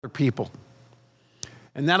people.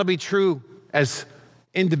 And that'll be true as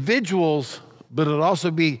individuals, but it'll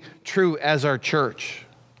also be true as our church.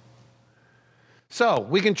 So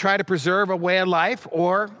we can try to preserve a way of life,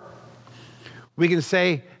 or we can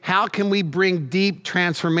say, how can we bring deep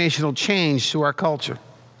transformational change to our culture?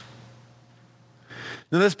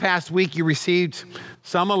 Now, this past week, you received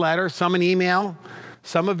some a letter, some an email,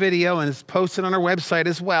 some a video, and it's posted on our website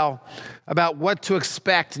as well about what to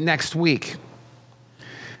expect next week.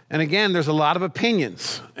 And again, there's a lot of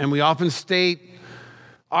opinions, and we often state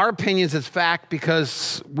our opinions as fact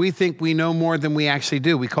because we think we know more than we actually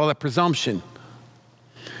do. We call it presumption.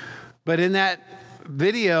 But in that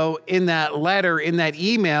video, in that letter, in that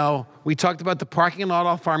email, we talked about the parking lot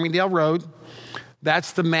off Farmingdale Road.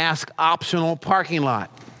 That's the mask optional parking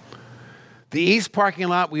lot. The east parking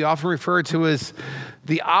lot we often refer to as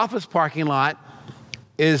the office parking lot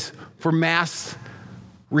is for masks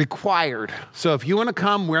required. So if you want to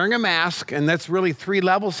come wearing a mask, and that's really 3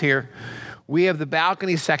 levels here, we have the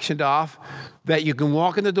balcony sectioned off that you can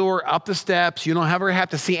walk in the door, up the steps. You don't ever have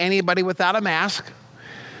to see anybody without a mask.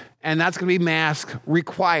 And that's going to be mask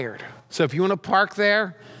required. So if you want to park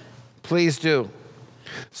there, please do.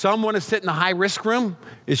 Some want to sit in the high-risk room.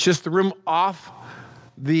 It's just the room off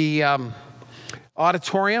the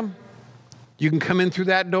auditorium. You can come in through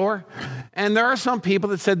that door. And there are some people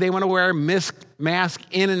that said they want to wear a mask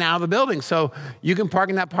in and out of the building. So you can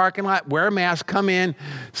park in that parking lot, wear a mask, come in,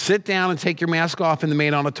 sit down, and take your mask off in the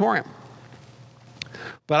main auditorium.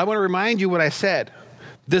 But I want to remind you what I said.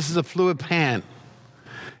 This is a fluid pan.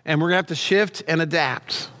 And we're going to have to shift and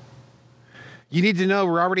adapt. You need to know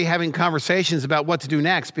we're already having conversations about what to do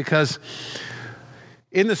next because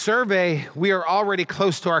in the survey, we are already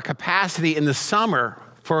close to our capacity in the summer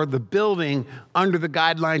for the building under the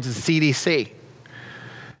guidelines of CDC.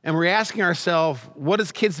 And we're asking ourselves, what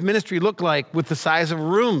does kids' ministry look like with the size of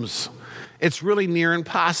rooms? It's really near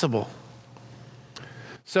impossible.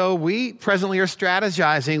 So we presently are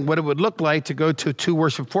strategizing what it would look like to go to a 2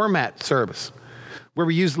 worship format service, where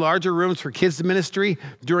we use larger rooms for kids' ministry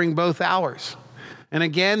during both hours. And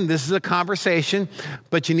again, this is a conversation,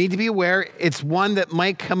 but you need to be aware it's one that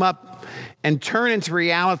might come up and turn into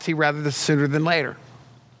reality rather than sooner than later.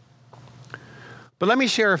 But let me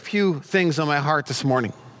share a few things on my heart this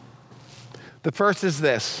morning. The first is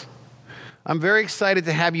this. I'm very excited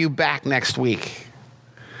to have you back next week.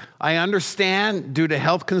 I understand due to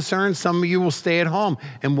health concerns, some of you will stay at home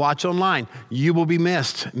and watch online. You will be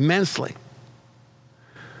missed immensely.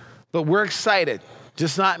 But we're excited,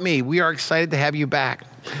 just not me. We are excited to have you back.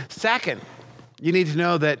 Second, you need to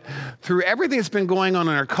know that through everything that's been going on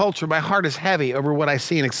in our culture, my heart is heavy over what I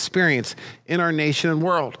see and experience in our nation and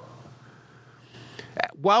world.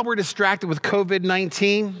 While we're distracted with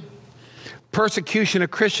COVID-19, persecution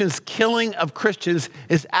of Christians, killing of Christians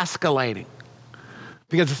is escalating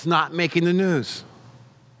because it's not making the news.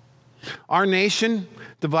 Our nation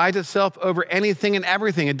divides itself over anything and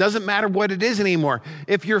everything. It doesn't matter what it is anymore.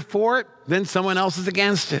 If you're for it, then someone else is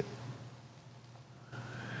against it.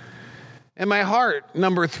 And my heart,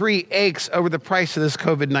 number 3, aches over the price of this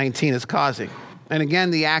COVID-19 is causing. And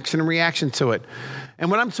again, the action and reaction to it. And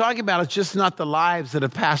what I'm talking about is just not the lives that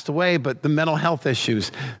have passed away, but the mental health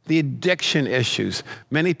issues, the addiction issues.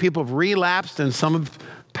 Many people have relapsed and some have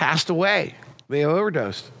passed away. They have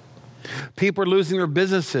overdosed. People are losing their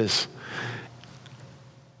businesses.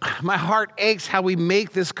 My heart aches how we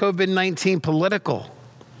make this COVID-19 political.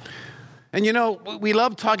 And you know, we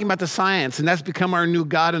love talking about the science, and that's become our new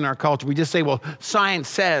God in our culture. We just say, well, science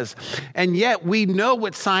says. And yet we know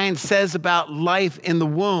what science says about life in the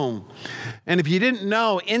womb. And if you didn't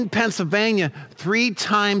know, in Pennsylvania, 3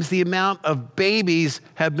 times the amount of babies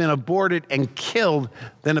have been aborted and killed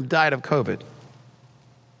than have died of COVID.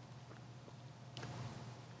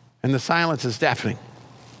 And the silence is deafening.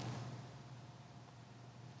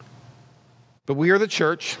 But we are the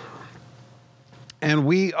church. And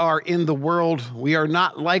we are in the world. We are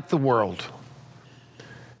not like the world.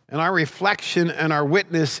 And our reflection and our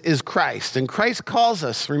witness is Christ. And Christ calls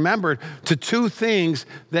us, remember, to 2 things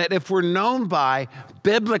that if we're known by,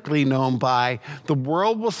 biblically known by, the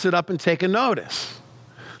world will sit up and take a notice.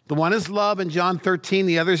 The one is love in John 13.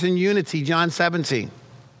 The other is in unity, John 17.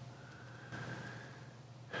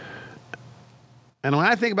 And when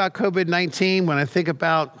I think about COVID-19, when I think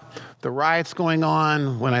about the riots going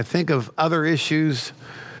on, when I think of other issues,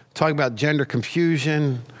 talking about gender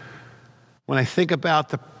confusion, when I think about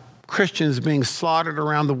the Christians being slaughtered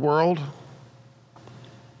around the world,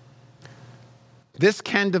 this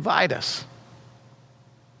can divide us.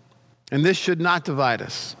 And this should not divide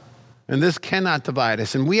us. And this cannot divide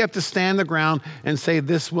us. And we have to stand the ground and say,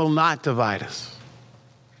 this will not divide us.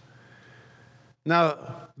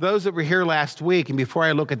 Now, those that were here last week, and before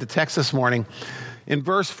I look at the text this morning, in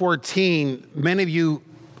verse 14, many of you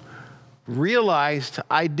realized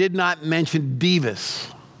I did not mention Demas.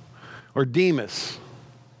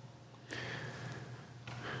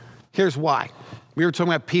 Here's why. We were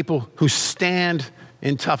talking about people who stand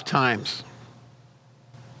in tough times.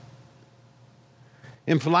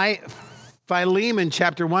 In Philemon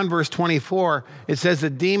chapter 1, verse 24, it says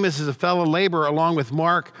that Demas is a fellow laborer along with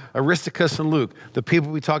Mark, Aristarchus, and Luke, the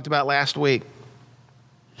people we talked about last week.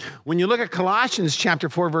 When you look at Colossians chapter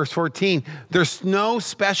 4, verse 14, there's no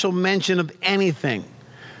special mention of anything,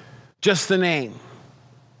 just the name.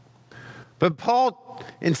 But Paul,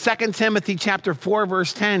 in 2 Timothy chapter 4,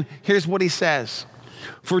 verse 10, here's what he says.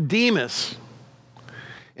 For Demas,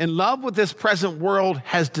 in love with this present world,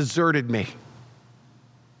 has deserted me.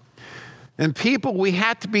 And people, we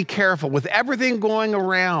have to be careful with everything going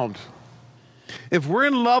around. If we're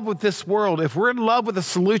in love with this world, if we're in love with the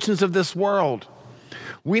solutions of this world,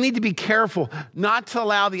 we need to be careful not to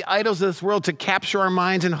allow the idols of this world to capture our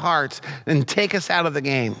minds and hearts and take us out of the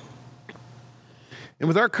game. And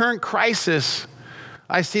with our current crisis,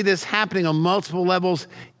 I see this happening on multiple levels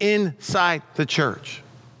inside the church.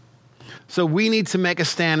 So we need to make a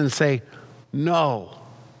stand and say, no,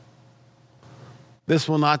 this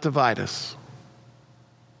will not divide us.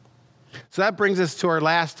 So that brings us to our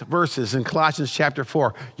last verses in Colossians chapter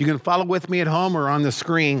 4. You can follow with me at home or on the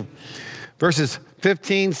screen. Verses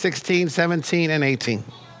 15, 16, 17, and 18.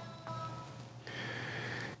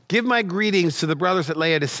 Give my greetings to the brothers at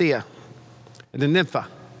Laodicea and to Nympha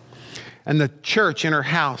and the church in her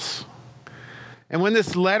house. And when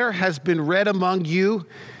this letter has been read among you,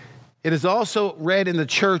 it is also read in the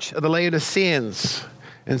church of the Laodiceans.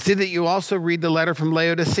 And see that you also read the letter from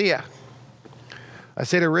Laodicea. I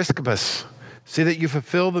say to Aristarchus, see that you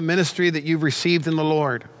fulfill the ministry that you've received in the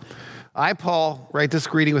Lord. I, Paul, write this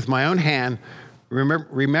greeting with my own hand.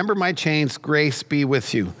 Remember my chains, grace be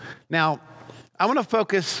with you. Now, I want to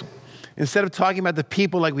focus, instead of talking about the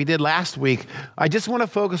people like we did last week, I just want to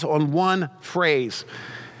focus on one phrase.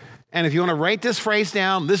 And if you want to write this phrase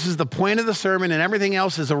down, this is the point of the sermon, and everything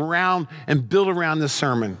else is around and built around this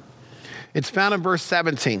sermon. It's found in verse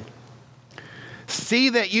 17. See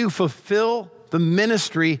that you fulfill the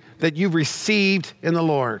ministry that you've received in the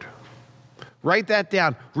Lord. Write that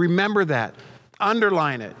down. Remember that.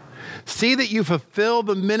 Underline it. See that you fulfill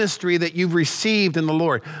the ministry that you've received in the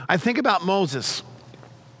Lord. I think about Moses.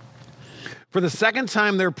 For the second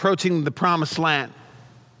time, they're approaching the promised land.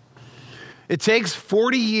 It takes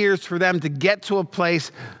 40 years for them to get to a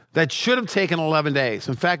place that should have taken 11 days.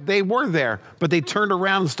 In fact, they were there, but they turned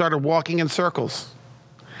around and started walking in circles.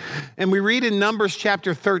 And we read in Numbers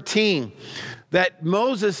chapter 13 that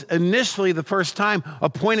Moses initially, the first time,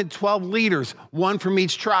 appointed 12 leaders, one from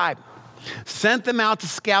each tribe, sent them out to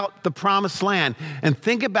scout the promised land. And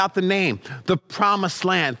think about the name, the promised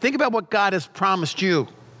land. Think about what God has promised you.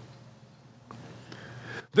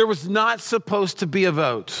 There was not supposed to be a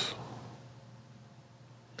vote.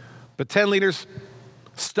 But 10 leaders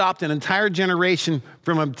stopped an entire generation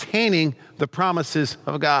from obtaining the promises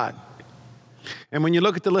of God. And when you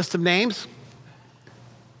look at the list of names,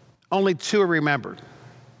 only 2 are remembered,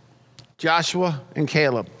 Joshua and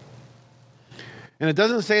Caleb. And it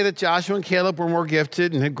doesn't say that Joshua and Caleb were more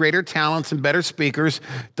gifted and had greater talents and better speakers.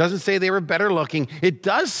 It doesn't say they were better looking. It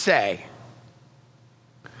does say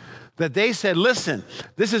that they said, listen,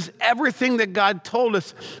 this is everything that God told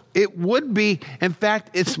us it would be. In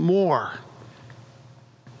fact, it's more.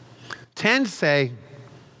 10 say,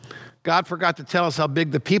 God forgot to tell us how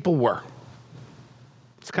big the people were.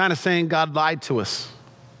 It's kind of saying God lied to us.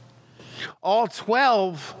 All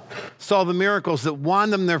 12 saw the miracles that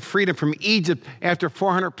won them their freedom from Egypt after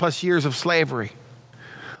 400 plus years of slavery.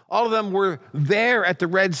 All of them were there at the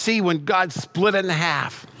Red Sea when God split it in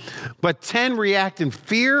half. But 10 react in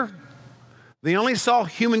fear. They only saw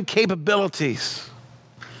human capabilities.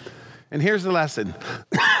 And here's the lesson.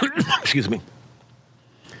 Excuse me.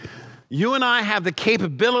 You and I have the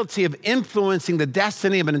capability of influencing the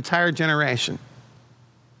destiny of an entire generation.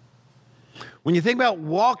 When you think about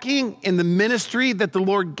walking in the ministry that the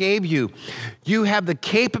Lord gave you, you have the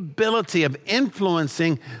capability of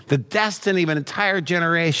influencing the destiny of an entire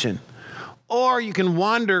generation. Or you can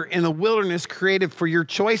wander in the wilderness created for your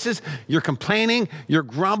choices. You're complaining, you're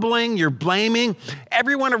grumbling, you're blaming.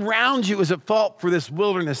 Everyone around you is at fault for this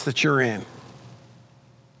wilderness that you're in.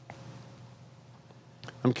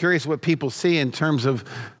 I'm curious what people see in terms of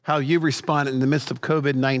how you respond in the midst of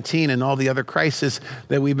COVID-19 and all the other crises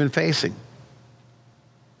that we've been facing.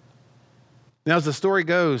 Now, as the story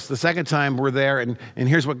goes, the second time we're there, and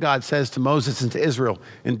here's what God says to Moses and to Israel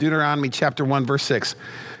in Deuteronomy chapter 1, verse 6.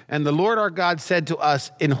 And the Lord our God said to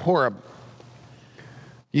us in Horeb,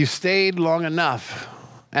 you stayed long enough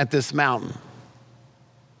at this mountain.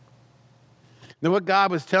 Now, what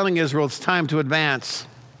God was telling Israel, it's time to advance.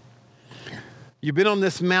 You've been on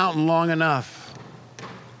this mountain long enough.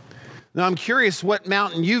 Now, I'm curious what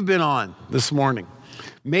mountain you've been on this morning.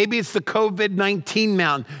 Maybe it's the COVID-19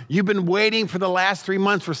 mountain. You've been waiting for the last 3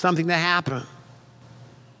 months for something to happen.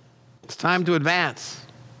 It's time to advance.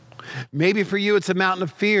 Maybe for you, it's a mountain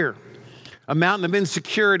of fear, a mountain of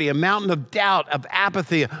insecurity, a mountain of doubt, of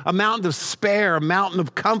apathy, a mountain of despair, a mountain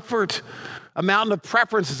of comfort, a mountain of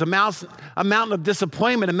preferences, a mountain of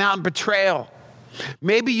disappointment, a mountain of betrayal.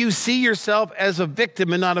 Maybe you see yourself as a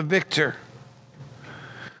victim and not a victor.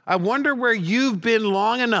 I wonder where you've been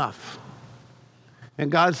long enough.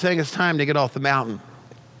 And God's saying it's time to get off the mountain.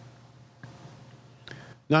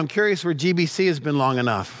 Now, I'm curious where GBC has been long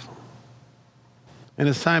enough. And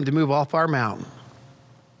it's time to move off our mountain.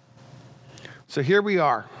 So here we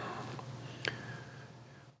are.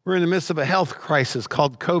 We're in the midst of a health crisis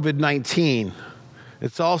called COVID-19.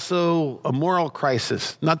 It's also a moral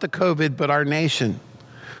crisis, not the COVID, but our nation.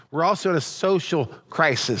 We're also in a social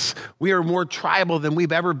crisis. We are more tribal than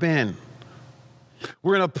we've ever been.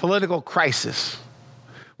 We're in a political crisis.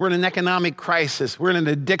 We're in an economic crisis. We're in an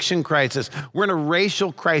addiction crisis. We're in a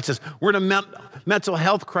racial crisis. We're in a mental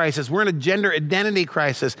health crisis. We're in a gender identity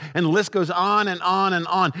crisis. And the list goes on and on and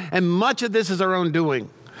on. And much of this is our own doing,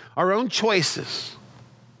 our own choices.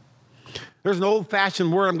 There's an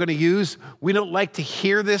old-fashioned word I'm going to use. We don't like to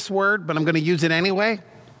hear this word, but I'm going to use it anyway.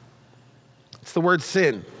 It's the word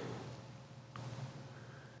sin.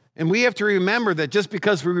 And we have to remember that just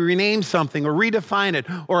because we rename something or redefine it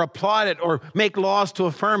or applaud it or make laws to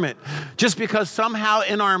affirm it, just because somehow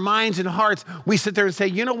in our minds and hearts we sit there and say,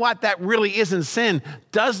 you know what, that really isn't sin,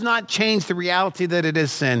 does not change the reality that it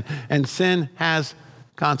is sin, and sin has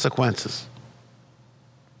consequences.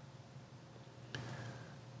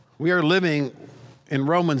 We are living in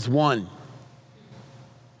Romans 1.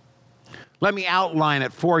 Let me outline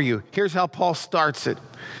it for you. Here's how Paul starts it.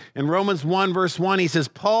 In Romans 1, verse 1, he says,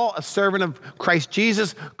 Paul, a servant of Christ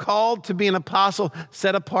Jesus, called to be an apostle,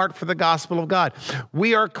 set apart for the gospel of God.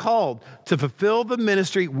 We are called to fulfill the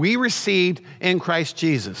ministry we received in Christ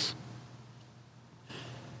Jesus.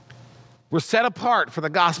 We're set apart for the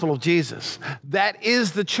gospel of Jesus. That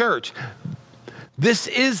is the church. This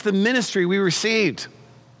is the ministry we received.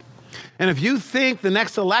 And if you think the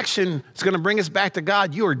next election is going to bring us back to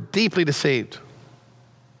God, you are deeply deceived.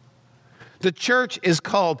 The church is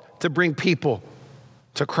called to bring people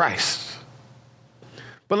to Christ.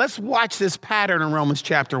 But let's watch this pattern in Romans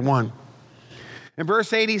chapter 1. In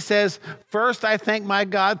verse 8, he says, first, I thank my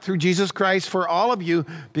God through Jesus Christ for all of you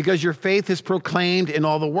because your faith is proclaimed in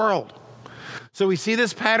all the world. So we see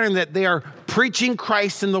this pattern that they are preaching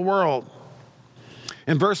Christ in the world.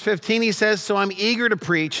 In verse 15, he says, so I'm eager to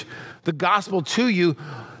preach the gospel to you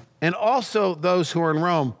and also those who are in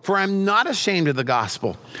Rome. For I'm not ashamed of the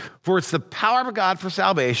gospel, for it's the power of God for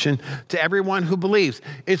salvation to everyone who believes.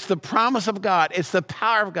 It's the promise of God. It's the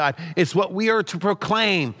power of God. It's what we are to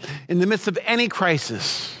proclaim in the midst of any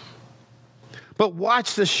crisis. But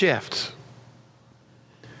watch the shift.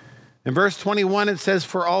 In verse 21, it says,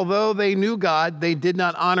 for although they knew God, they did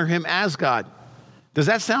not honor him as God. Does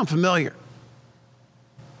that sound familiar?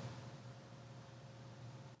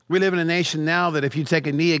 We live in a nation now that if you take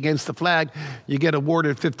a knee against the flag, you get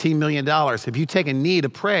awarded $15 million. If you take a knee to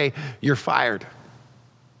pray, you're fired.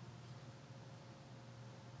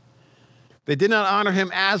 They did not honor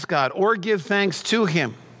him as God or give thanks to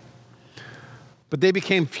him, but they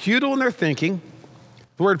became futile in their thinking.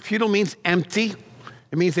 The word futile means empty.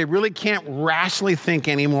 It means they really can't rationally think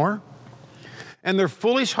anymore. And their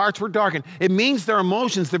foolish hearts were darkened. It means their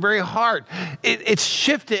emotions, their very heart, it's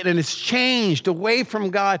shifted and it's changed away from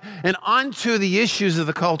God and onto the issues of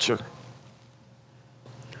the culture.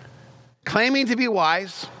 Claiming to be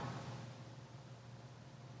wise,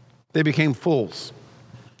 they became fools.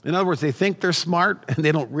 In other words, they think they're smart and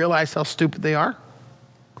they don't realize how stupid they are.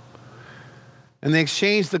 And they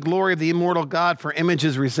exchanged the glory of the immortal God for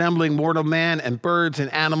images resembling mortal man and birds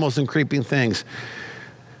and animals and creeping things.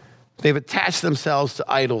 They've attached themselves to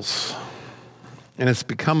idols, and it's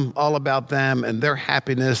become all about them and their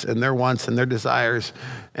happiness and their wants and their desires,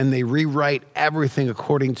 and they rewrite everything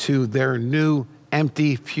according to their new,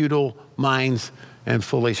 empty, futile minds and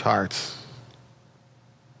foolish hearts.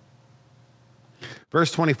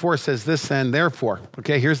 Verse 24 says this then, therefore,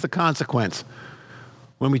 okay, here's the consequence.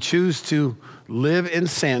 When we choose to live in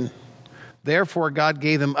sin, Therefore, God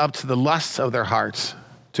gave them up to the lusts of their hearts,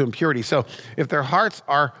 to impurity. So if their hearts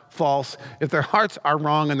are false, if their hearts are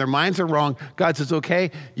wrong and their minds are wrong, God says, okay,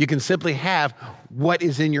 you can simply have what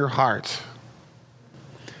is in your heart.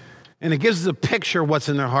 And it gives us a picture of what's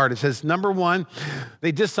in their heart. It says, number one,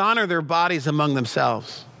 they dishonor their bodies among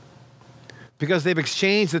themselves because they've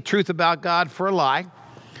exchanged the truth about God for a lie.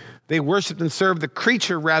 They worship and serve the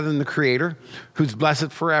creature rather than the Creator, who's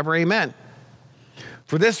blessed forever. Amen.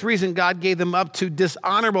 For this reason, God gave them up to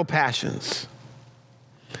dishonorable passions.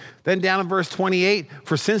 Then down in verse 28,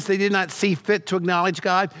 for since they did not see fit to acknowledge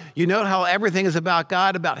God, you note how everything is about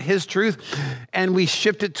God, about his truth, and we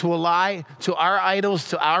shift it to a lie, to our idols,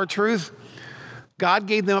 to our truth. God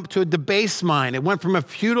gave them up to a debased mind. It went from a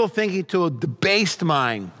futile thinking to a debased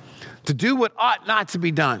mind, to do what ought not to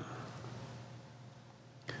be done.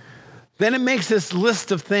 Then it makes this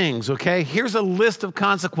list of things, okay? Here's a list of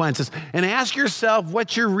consequences. And ask yourself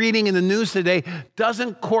what you're reading in the news today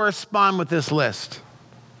doesn't correspond with this list.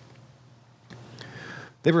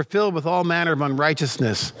 They were filled with all manner of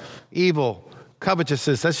unrighteousness, evil,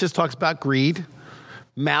 covetousness. That just talks about greed.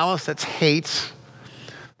 Malice, that's hate.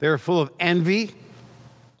 They were full of envy.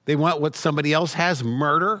 They want what somebody else has.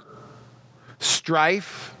 Murder,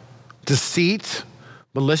 strife, deceit,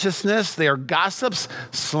 maliciousness. They are gossips,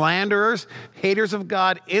 slanderers, haters of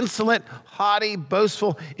God, insolent, haughty,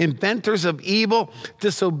 boastful, inventors of evil,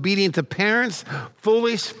 disobedient to parents,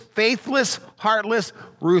 foolish, faithless, heartless,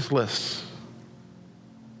 ruthless.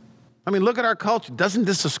 I mean, look at our culture. Doesn't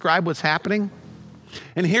this describe what's happening?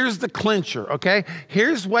 And here's the clincher, okay?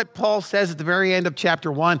 Here's what Paul says at the very end of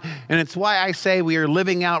chapter 1, and it's why I say we are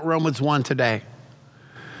living out Romans 1 today.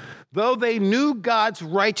 Though they knew God's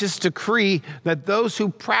righteous decree that those who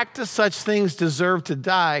practice such things deserve to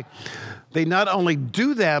die, they not only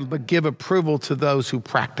do them, but give approval to those who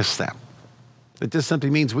practice them. It just simply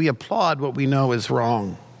means we applaud what we know is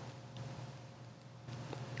wrong.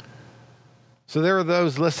 So there are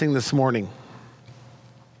those listening this morning.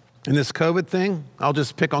 And this COVID thing, I'll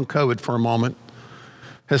just pick on COVID for a moment,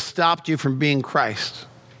 has stopped you from being Christ.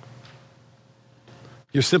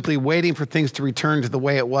 You're simply waiting for things to return to the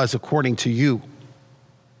way it was according to you.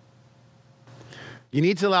 You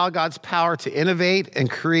need to allow God's power to innovate and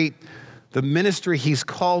create the ministry he's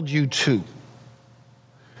called you to.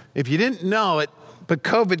 If you didn't know it, but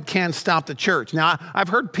COVID can't stop the church. Now, I've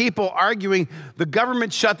heard people arguing the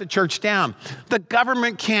government shut the church down. The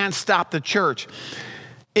government can't stop the church.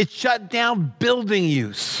 It shut down building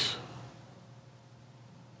use.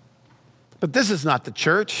 But this is not the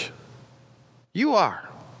church. You are.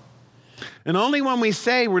 And only when we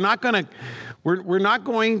say we're not going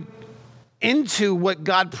into what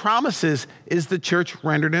God promises is the church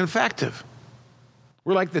rendered ineffective.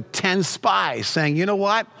 We're like the 10 spies saying, you know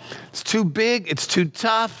what? It's too big. It's too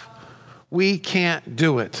tough. We can't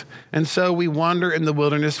do it. And so we wander in the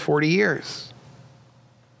wilderness 40 years.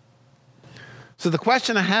 So the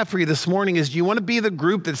question I have for you this morning is, do you want to be the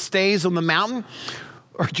group that stays on the mountain,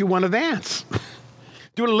 or do you want to advance? Do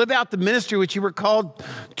you want to live out the ministry which you were called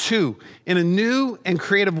to in a new and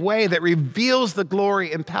creative way that reveals the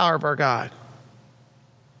glory and power of our God?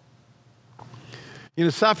 You know,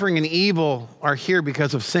 suffering and evil are here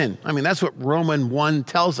because of sin. I mean, that's what Romans 1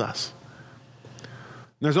 tells us.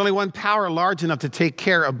 There's only one power large enough to take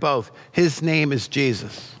care of both. His name is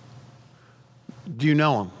Jesus. Do you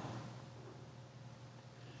know him?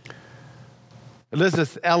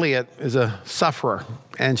 Elizabeth Elliot is a sufferer,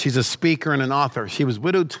 and she's a speaker and an author. She was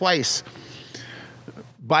widowed twice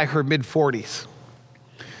by her mid-40s.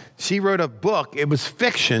 She wrote a book. It was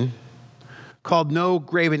fiction called No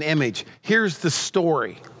Graven Image. Here's the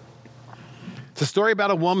story. It's a story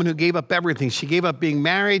about a woman who gave up everything. She gave up being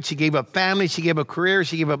married. She gave up family. She gave up career.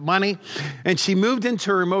 She gave up money. And she moved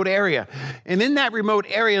into a remote area. And in that remote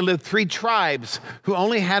area lived 3 tribes who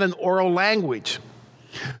only had an oral language.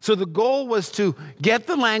 So the goal was to get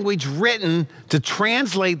the language written to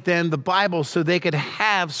translate then the Bible so they could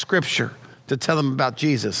have scripture to tell them about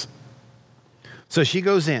Jesus. So she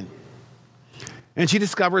goes in. And she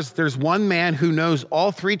discovers there's one man who knows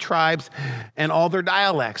all 3 tribes and all their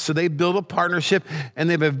dialects. So they build a partnership, and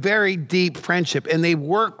they have a very deep friendship. And they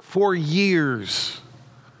work for years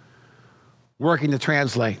working to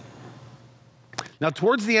translate. Now,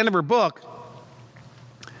 towards the end of her book,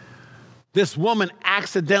 this woman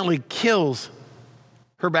accidentally kills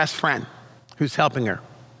her best friend who's helping her.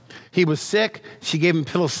 He was sick. She gave him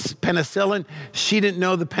penicillin. She didn't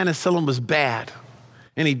know the penicillin was bad,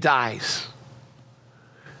 and he dies.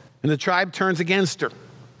 And the tribe turns against her.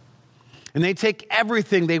 And they take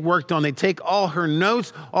everything they worked on. They take all her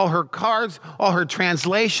notes, all her cards, all her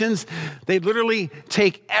translations. They literally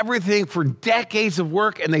take everything for decades of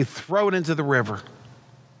work and they throw it into the river.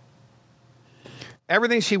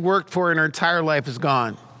 Everything she worked for in her entire life is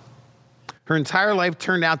gone. Her entire life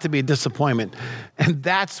turned out to be a disappointment. And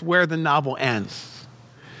that's where the novel ends.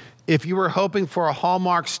 If you were hoping for a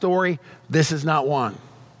Hallmark story, this is not one.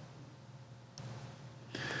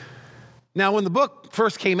 Now, when the book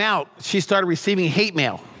first came out, she started receiving hate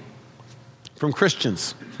mail from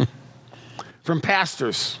Christians, from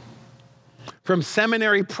pastors, from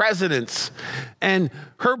seminary presidents. And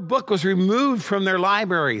her book was removed from their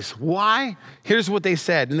libraries. Why? Here's what they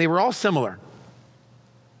said, and they were all similar.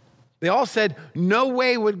 They all said, no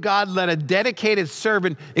way would God let a dedicated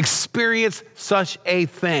servant experience such a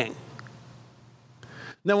thing.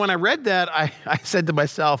 Now, when I read that, I said to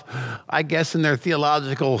myself, I guess in their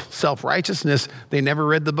theological self-righteousness, they never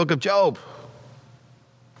read the book of Job.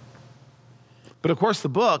 But of course, the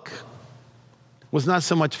book was not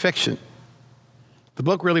so much fiction. The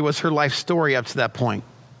book really was her life story up to that point.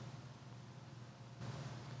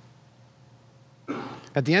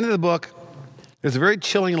 At the end of the book, there's a very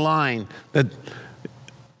chilling line that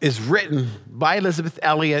is written by Elizabeth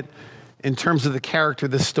Elliot in terms of the character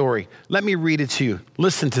of this story. Let me read it to you.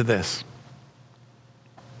 Listen to this.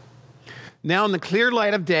 Now, in the clear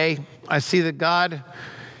light of day, I see that God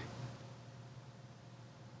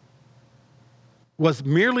was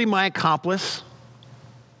merely my accomplice.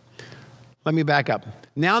 Let me back up.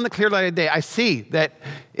 Now, in the clear light of day, I see that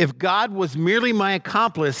if God was merely my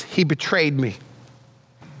accomplice, he betrayed me.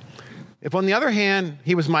 If, on the other hand,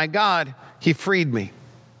 he was my God, he freed me.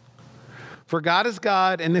 For God is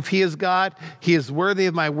God, and if he is God, he is worthy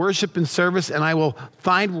of my worship and service, and I will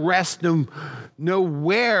find rest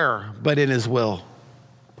nowhere but in his will.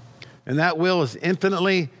 And that will is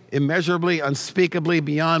infinitely, immeasurably, unspeakably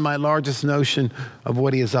beyond my largest notion of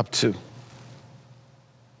what he is up to.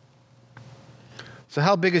 So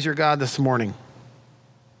how big is your God this morning?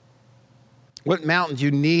 What mountain do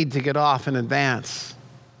you need to get off in advance?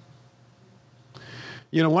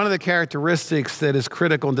 You know, one of the characteristics that is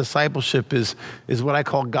critical in discipleship is what I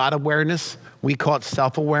call God awareness. We call it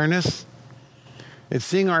self-awareness. It's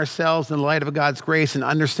seeing ourselves in the light of God's grace and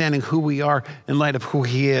understanding who we are in light of who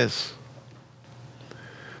he is.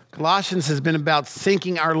 Colossians has been about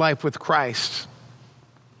syncing our life with Christ.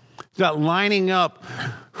 It's about lining up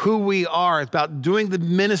who we are. It's about doing the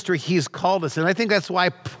ministry he's called us. And I think that's why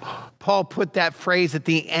Paul put that phrase at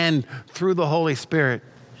the end, through the Holy Spirit.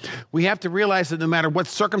 We have to realize that no matter what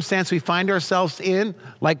circumstance we find ourselves in,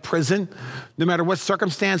 like prison, no matter what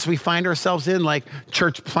circumstance we find ourselves in, like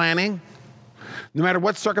church planning, no matter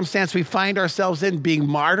what circumstance we find ourselves in, being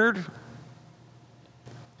martyred,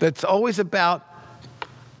 that's always about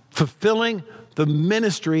fulfilling the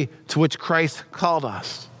ministry to which Christ called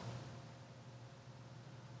us.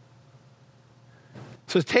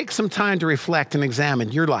 So take some time to reflect and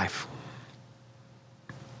examine your life.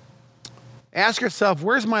 Ask yourself,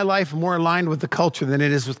 where's my life more aligned with the culture than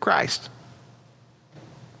it is with Christ?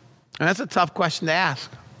 And that's a tough question to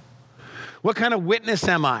ask. What kind of witness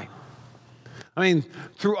am I? I mean,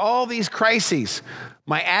 through all these crises,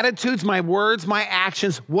 my attitudes, my words, my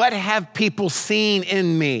actions, what have people seen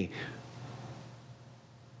in me?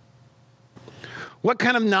 What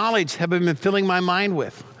kind of knowledge have I been filling my mind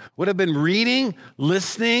with? What have I been reading,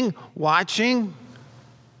 listening, watching?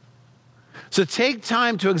 So take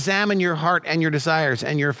time to examine your heart and your desires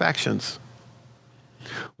and your affections.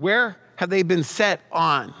 Where have they been set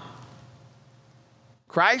on?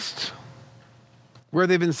 Christ? Where have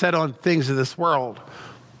they been set on things of this world?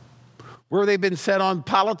 Where have they been set on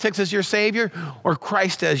politics as your Savior or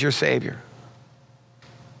Christ as your Savior?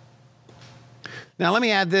 Now let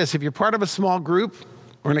me add this. If you're part of a small group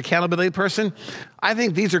or an accountability person, I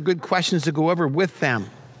think these are good questions to go over with them.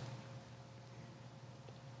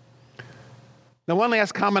 Now, one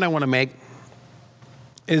last comment I want to make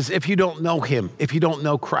is if you don't know him, if you don't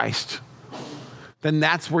know Christ, then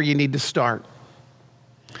that's where you need to start.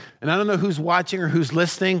 And I don't know who's watching or who's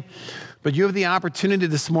listening, but you have the opportunity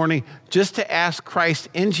this morning just to ask Christ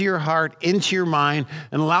into your heart, into your mind,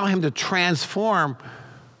 and allow him to transform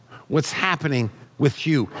what's happening with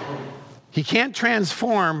you. He can't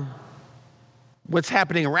transform what's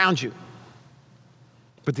happening around you,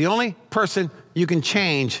 but the only person you can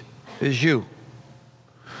change is you.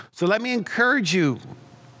 So let me encourage you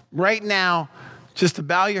right now just to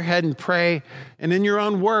bow your head and pray, and in your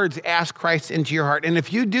own words, ask Christ into your heart. And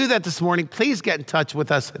if you do that this morning, please get in touch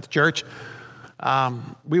with us at the church.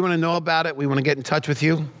 We want to know about it. We want to get in touch with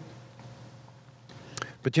you.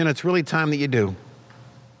 But, you know, it's really time that you do.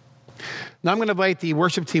 Now I'm going to invite the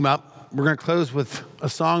worship team up. We're going to close with a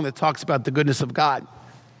song that talks about the goodness of God.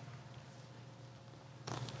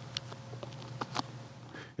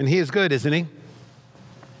 And he is good, isn't he?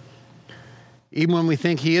 Even when we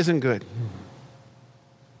think he isn't good.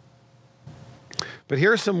 But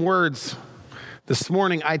here are some words this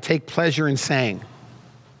morning I take pleasure in saying.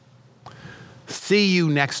 See you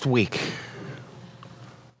next week.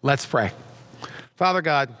 Let's pray. Father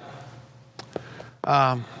God,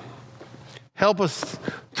 help us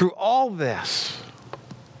through all this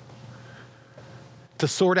to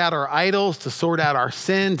sort out our idols, to sort out our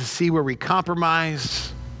sin, to see where we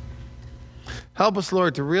compromise. Help us,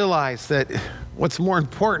 Lord, to realize that what's more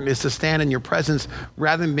important is to stand in your presence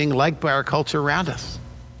rather than being liked by our culture around us.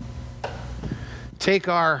 Take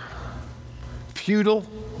our futile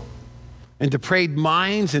and depraved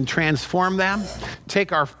minds and transform them.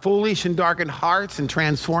 Take our foolish and darkened hearts and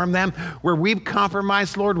transform them. Where we've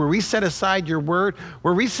compromised, Lord, where we set aside your word,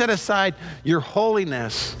 where we set aside your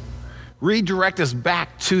holiness, redirect us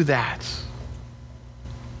back to that.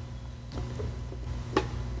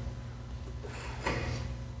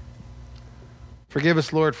 Forgive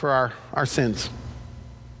us, Lord, for our sins.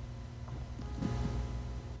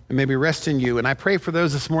 And may we rest in you. And I pray for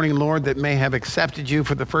those this morning, Lord, that may have accepted you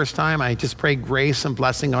for the first time. I just pray grace and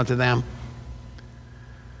blessing onto them.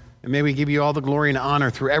 And may we give you all the glory and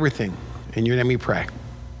honor through everything. In your name we pray.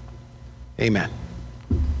 Amen.